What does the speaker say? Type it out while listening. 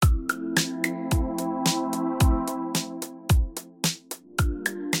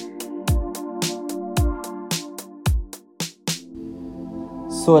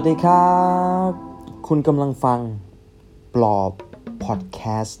สวัสดีครับคุณกำลังฟังปลอบพอดแค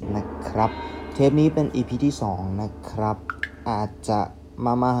สต์นะครับเทปนี้เป็น EP ที่2นะครับอาจจะ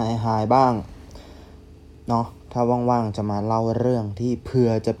มาหายบ้างเนาะถ้าว่างๆจะมาเล่าเรื่องที่เผื่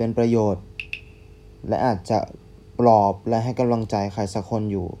อจะเป็นประโยชน์และอาจจะปลอบและให้กำลังใจใครสักคน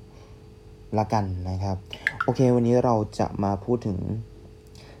อยู่ละกันนะครับโอเควันนี้เราจะมาพูดถึง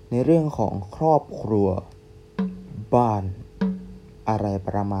ในเรื่องของครอบครัวบ้านอะไร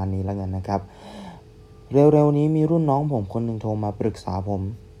ประมาณนี้แล้วกันนะครับเร็วๆนี้มีรุ่นน้องผมคนหนึ่งโทรมาปรึกษาผม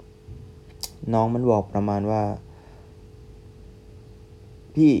น้องมันบอกประมาณว่า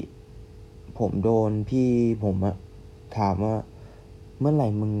พี่ผมโดนพี่ผมอะถามว่าเมื่อไหร่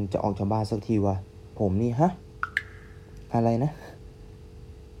มึงจะออกจากบ้านสักทีวะผมนี่ฮะอะไรนะ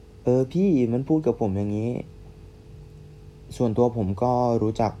พี่มันพูดกับผมอย่างนี้ส่วนตัวผมก็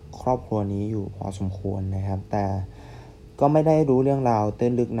รู้จักครอบครัวนี้อยู่พอสมควรนะครับแต่ก็ไม่ได้รู้เรื่องราวตื้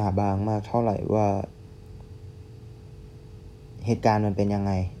นลึกหนาบางมากเท่าไหร่ว่าเหตุการณ์มันเป็นยังไ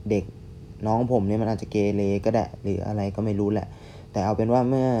งเด็กน้องผมเนี่ยมันอาจจะเกเรก็ได้หรืออะไรก็ไม่รู้แหละแต่เอาเป็นว่า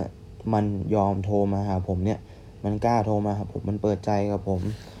เมื่อมันยอมโทรมาหาผมเนี่ยมันกล้าโทรมาหาผมมันเปิดใจกับผม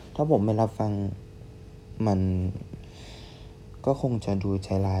ถ้าผมไม่รับฟังมันก็คงจะดูใจ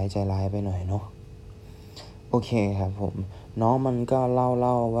ร้ายไปหน่อยเนาะโอเคครับผมน้องมันก็เ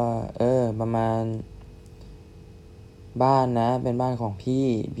ล่าว่าประมาณบ้านนะเป็นบ้านของพี่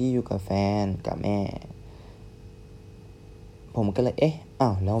อยู่กับแฟนกับแม่ผมก็เลยอ้า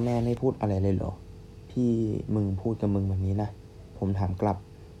วแล้วแม่ไม่พูดอะไรเลยเหรอพี่มึงพูดกับมึงแบบนี้นะผมถามกลับ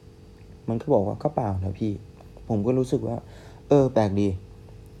มันก็บอกว่าก็เปล่านะพี่ผมก็รู้สึกว่าแปลกดี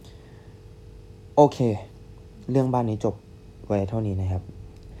โอเคเรื่องบ้านนี้จบไว้เท่านี้นะครับ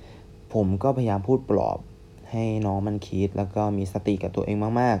ผมก็พยายามพูดปลอบให้น้องมันคิดแล้วก็มีสติกับตัวเอง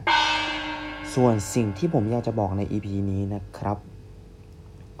มากๆส่วนสิ่งที่ผมอยากจะบอกใน EP นี้นะครับ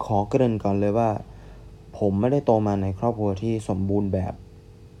ขอเกริ่นก่อนเลยว่าผมไม่ได้โตมาในครอบครัวที่สมบูรณ์แบบ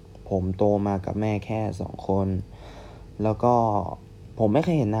ผมโตมากับแม่แค่2คนแล้วก็ผมไม่เค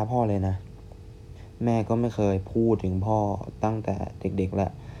ยเห็นหน้าพ่อเลยนะแม่ก็ไม่เคยพูดถึงพ่อตั้งแต่เด็กๆแล้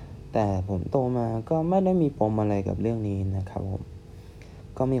วแต่ผมโตมาก็ไม่ได้มีปมอะไรกับเรื่องนี้นะครับผม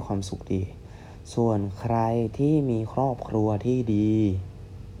ก็มีความสุขดีส่วนใครที่มีครอบครัวที่ดี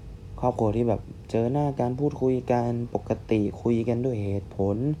ครอบครัวที่แบบเจอหน้าการพูดคุยกันปกติคุยกันด้วยเหตุผ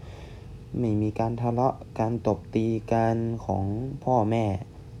ลไม่มีการทะเลาะการตบตีกันของพ่อแม่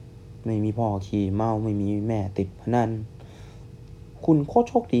ไม่มีพ่อขี่เมาไม่มีแม่ติดพนันคุณโคตร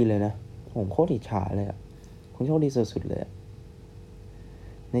โชคดีเลยนะผมโคตรอิจฉาเลยอ่ะคุณโชคดีสุดๆเลย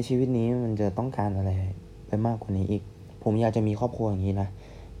ในชีวิตนี้มันจะต้องการอะไรไปมากกว่านี้อีกผมอยากจะมีครอบครัวอย่างนี้นะ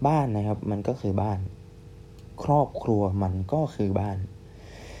บ้านนะครับมันก็คือบ้านครอบครัวมันก็คือบ้าน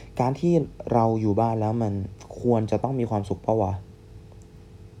การที่เราอยู่บ้านแล้วมันควรจะต้องมีความสุขเปล่าวะ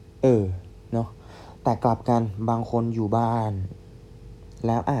เนาะแต่กลับกันบางคนอยู่บ้านแ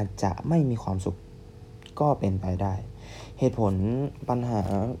ล้วอาจจะไม่มีความสุขก็เป็นไปได้เหตุผลปัญหา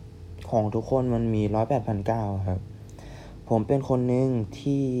ของทุกคนมันมี108,900ครับผมเป็นคนหนึ่ง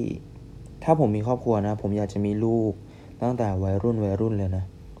ที่ถ้าผมมีครอบครัวนะผมอยากจะมีลูกตั้งแต่วัยรุ่นเลยนะ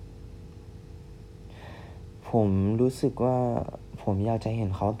ผมรู้สึกว่าผมอยากจะเห็น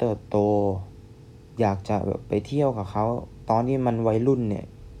เขาเติบโตอยากจะแบบไปเที่ยวกับเขาตอนที่มันวัยรุ่นเนี่ย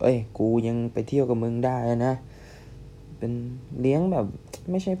กูยังไปเที่ยวกับมึงได้นะเป็นเลี้ยงแบบ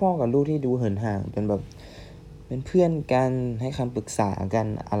ไม่ใช่พ่อกับลูกที่ดูเหินห่างเป็นแบบเป็นเพื่อนกันให้คำปรึกษากัน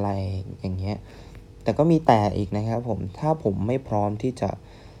อะไรอย่างเงี้ยแต่ก็มีแต่อีกนะครับผมถ้าผมไม่พร้อมที่จะ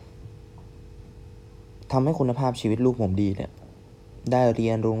ทำให้คุณภาพชีวิตลูกผมดีเนี่ยได้เรี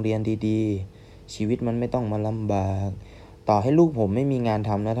ยนโรงเรียนดีๆชีวิตมันไม่ต้องมาลำบากต่อให้ลูกผมไม่มีงานท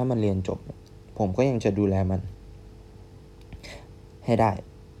ำนะถ้ามันเรียนจบผมก็ยังจะดูแลมันให้ได้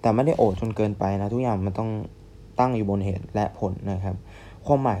แต่ไม่ได้โอดจนเกินไปนะทุกอย่างมันต้องตั้งอยู่บนเหตุและผลนะครับค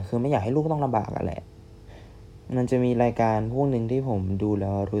วามหมายคือไม่อยากให้ลูกต้องลำบากอะแหละมันจะมีรายการพวกนึงที่ผมดูแล้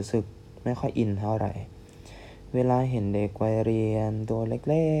วรู้สึกไม่ค่อยอินเท่าไหร่เวลาเห็นเด็กวัยเรียนตัว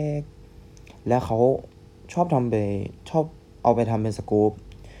เล็กๆแล้วเขาชอบเอาไปทำเป็นสกู๊ป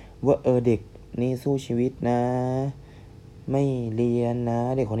ว่าเด็กนี่สู้ชีวิตนะไม่เรียนนะ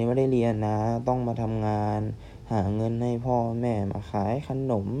เด็กคนนี้ไม่ได้เรียนนะต้องมาทำงานหาเงินให้พ่อแม่มาขายข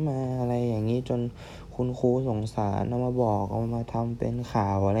นมมาอะไรอย่างนี้จนคุณครูสงสารเอามาบอกเอามาทำเป็นข่า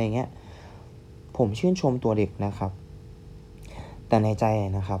วอะไรอย่างเงี้ยผมชื่นชมตัวเด็กนะครับแต่ในใจ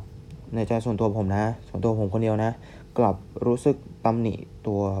นะครับในใจส่วนตัวผมนะส่วนตัวผมคนเดียวนะกลับรู้สึกตำหนิ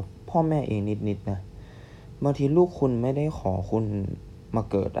ตัวพ่อแม่เองนิดนะบางทีลูกคุณไม่ได้ขอคุณมา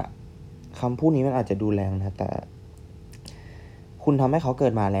เกิดอะคำพูดนี้มันอาจจะดูแรงนะแต่คุณทำให้เขาเกิ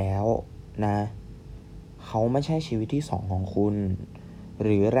ดมาแล้วนะเขาไม่ใช่ชีวิตที่2ของคุณ ห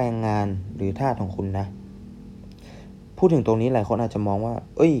รือแรงงานหรือทาสของคุณนะพูดถึงตรงนี้หลายคนอาจจะมองว่า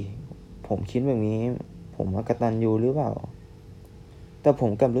เอ้ยผมคิดแบบนี้ผมอกตัญญูหรือเปล่าแต่ผม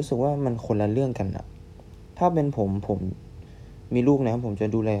กลับรู้สึกว่ามันคนละเรื่องกันอะถ้าเป็นผมมีลูกนะผมจะ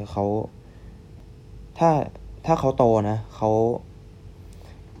ดูแลเขาถ้าเขาโตนะเขา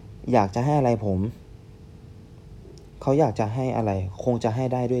อยากจะให้อะไรเขาอยากจะให้อะไรคงจะให้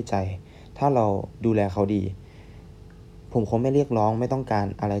ได้ด้วยใจถ้าเราดูแลเขาดีผมคงไม่เรียกร้องไม่ต้องการ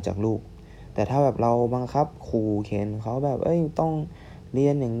อะไรจากลูกแต่ถ้าแบบเราบังคับขู่เข็นเขาแบบต้องเรี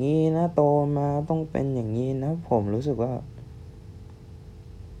ยนอย่างนี้นะโตมาต้องเป็นอย่างนี้นะผมรู้สึกว่า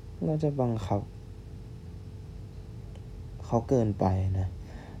เราจะบังคับเขาเกินไปนะ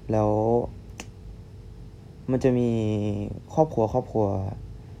แล้วมันจะมีครอบครัว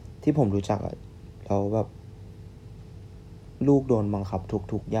ที่ผมรู้จักอะแล้วแบบลูกโดนบังคับ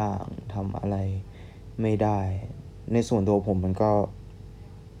ทุกอย่างทำอะไรไม่ได้ในส่วนตัวผมมันก็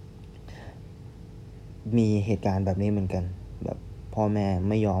มีเหตุการณ์แบบนี้เหมือนกันแบบพ่อแม่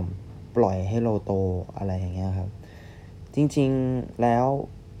ไม่ยอมปล่อยให้เราโตอะไรอย่างเงี้ยครับจริงๆแล้ว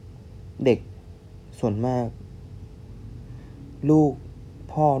เด็กส่วนมากลูก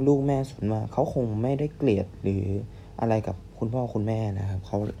พ่อลูกแม่ส่วนมากเขาคงไม่ได้เกลียดหรืออะไรกับคุณพ่อคุณแม่นะครับเ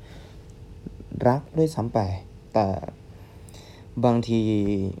ขารักด้วยซ้ำไปแต่บางที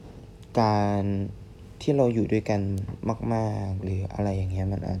การที่เราอยู่ด้วยกันมากๆหรืออะไรอย่างเงี้ย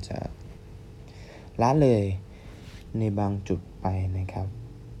มันอาจจะละเลยในบางจุดไปนะครับ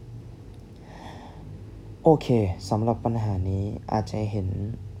โอเคสำหรับปัญหานี้อาจจะเห็น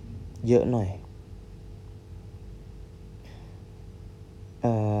เยอะหน่อย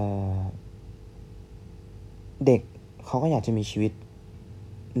เด็กเขาก็อยากจะมีชีวิต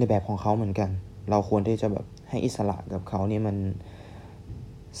ในแบบของเขาเหมือนกันเราควรที่จะแบบให้อิสระกับเขานี่มัน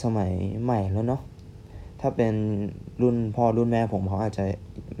สมัยใหม่แล้วเนาะถ้าเป็นรุ่นพ่อรุ่นแม่ผมเขาอาจจะ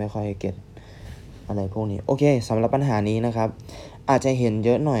ไม่ค่อยเก็ตอะไรพวกนี้โอเคสำหรับปัญหานี้นะครับอาจจะเห็นเย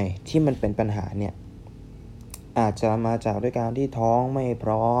อะหน่อยที่มันเป็นปัญหาเนี่ยอาจจะมาจากด้วยการที่ท้องไม่พ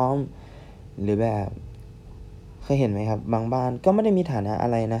ร้อมหรือแบบเคยเห็นไหมครับบางบ้านก็ไม่ได้มีฐานะอะ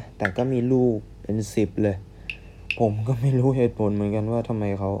ไรนะแต่ก็มีลูกเป็น10เลยผมก็ไม่รู้เหตุผลเหมือนกันว่าทำไม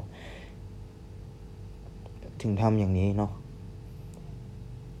เขาถึงทำอย่างนี้เนาะ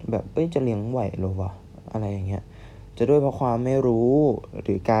แบบจะเลี้ยงไหวหรอวะอะไรอย่างเงี้ยจะด้วยเพราะความไม่รู้ห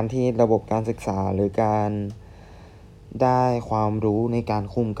รือการที่ระบบการศึกษาหรือการได้ความรู้ในการ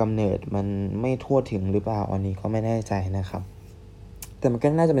คุมกำเนิดมันไม่ทั่วถึงหรือเปล่าอันนี้ก็ไม่แน่ใจนะครับแต่มันก็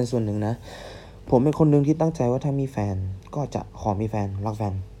น่าจะเป็นส่วนหนึ่งนะผมเป็นคนหนึ่งที่ตั้งใจว่าถ้ามีแฟนก็จะขอมีแฟนรักแฟ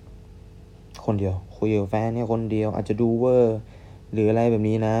นคนเดียวคุยกับแฟนเนี่ยคนเดียวอาจจะดูเวอร์หรืออะไรแบบ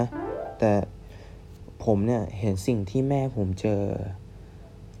นี้นะแต่ผมเนี่ยเห็นสิ่งที่แม่ผมเจอ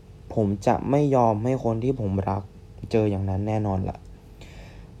ผมจะไม่ยอมให้คนที่ผมรักเจออย่างนั้นแน่นอนล่ะ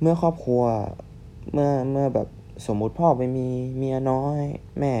เมื่อครอบครัวเมื่อแบบสมมุติพ่อไปมีเมียน้อย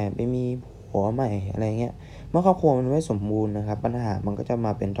แม่ไปมีผัวใหม่อะไรเงี้ยเมื่อครอบครัวมันไม่สมบูรณ์นะครับปัญหามันก็จะม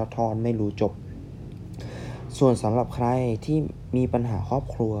าเป็นทอดๆไม่รู้จบส่วนสำหรับใครที่มีปัญหาครอบ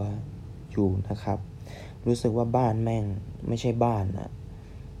ครัวอยู่นะครับรู้สึกว่าบ้านแม่งไม่ใช่บ้านอะ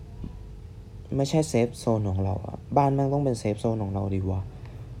ไม่ใช่เซฟโซนของเราอะบ้านแม่งต้องเป็นเซฟโซนของเราดีวะ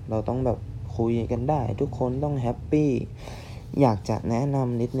เราต้องแบบคุยกันได้ทุกคนต้องแฮปปี้อยากจะแนะน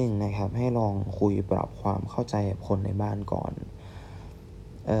ำนิดนึงนะครับให้ลองคุยปรับความเข้าใจกับคนในบ้านก่อน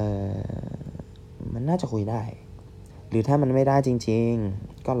มันน่าจะคุยได้หรือถ้ามันไม่ได้จริง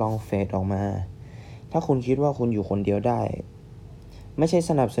ๆก็ลองเฟดออกมาถ้าคุณคิดว่าคุณอยู่คนเดียวได้ไม่ใช่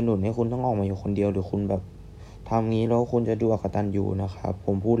สนับสนุนให้คุณต้องออกมาอยู่คนเดียวหรือคุณแบบทำงี้แล้วคุณจะดูอกตัญญูนะครับผ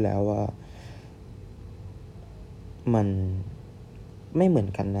มพูดแล้วว่ามันไม่เหมือน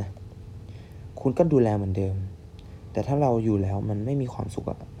กันนะคุณก็ดูแลเหมือนเดิมแต่ถ้าเราอยู่แล้วมันไม่มีความสุข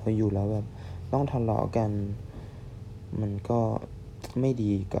อะเราอยู่แล้วแบบต้องทะเลาะกันมันก็ไม่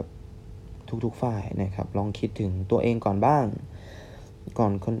ดีกับทุกๆฝ่ายนะครับลองคิดถึงตัวเองก่อนบ้าง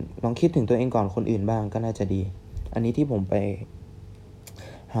ลองคิดถึงตัวเองก่อนคนอื่นบ้างก็น่าจะดีอันนี้ที่ผมไป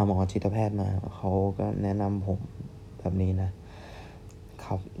หาหมอจิตแพทย์มาเขาก็แนะนำผมแบบนี้นะค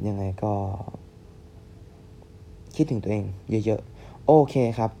รับยังไงก็คิดถึงตัวเองเยอะๆโอเค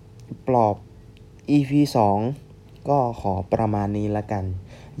ครับปลอบ EP2 ก็ขอประมาณนี้ละกัน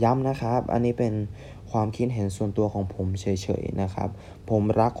ย้ำนะครับอันนี้เป็นความคิดเห็นส่วนตัวของผมเฉยๆนะครับผม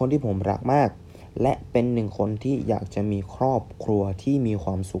รักคนที่ผมรักมากและเป็นหนึ่งคนที่อยากจะมีครอบครัวที่มีคว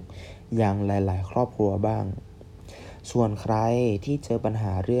ามสุขอย่างหลายๆครอบครัวบ้างส่วนใครที่เจอปัญห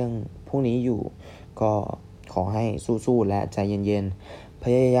าเรื่องพวกนี้อยู่ก็ขอให้สู้ๆและใจเย็นๆพ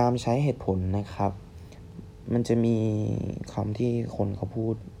ยายามใช้เหตุผลนะครับมันจะมีคำที่คนเขาพู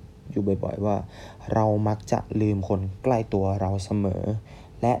ด อยู่บ่อยๆว่าเรามักจะลืมคนใกล้ตัวเราเสมอ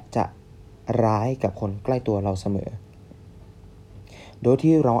และจะร้ายกับคนใกล้ตัวเราเสมอโดย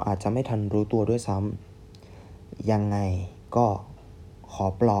ที่เราอาจจะไม่ทันรู้ตัวด้วยซ้ำยังไงก็ขอ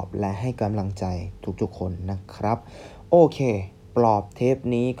ปลอบและให้กำลังใจทุกๆคนนะครับโอเคปลอบเทป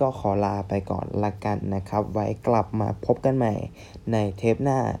นี้ก็ขอลาไปก่อนละกันนะครับไว้กลับมาพบกันใหม่ในเทปห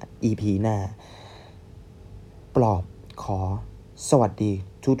น้า EP หน้าปลอบขอสวัสดี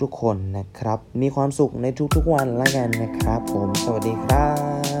ทุกๆคนนะครับมีความสุขในทุกๆวันละกันนะครับผมสวัสดีครั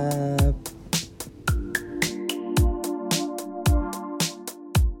บ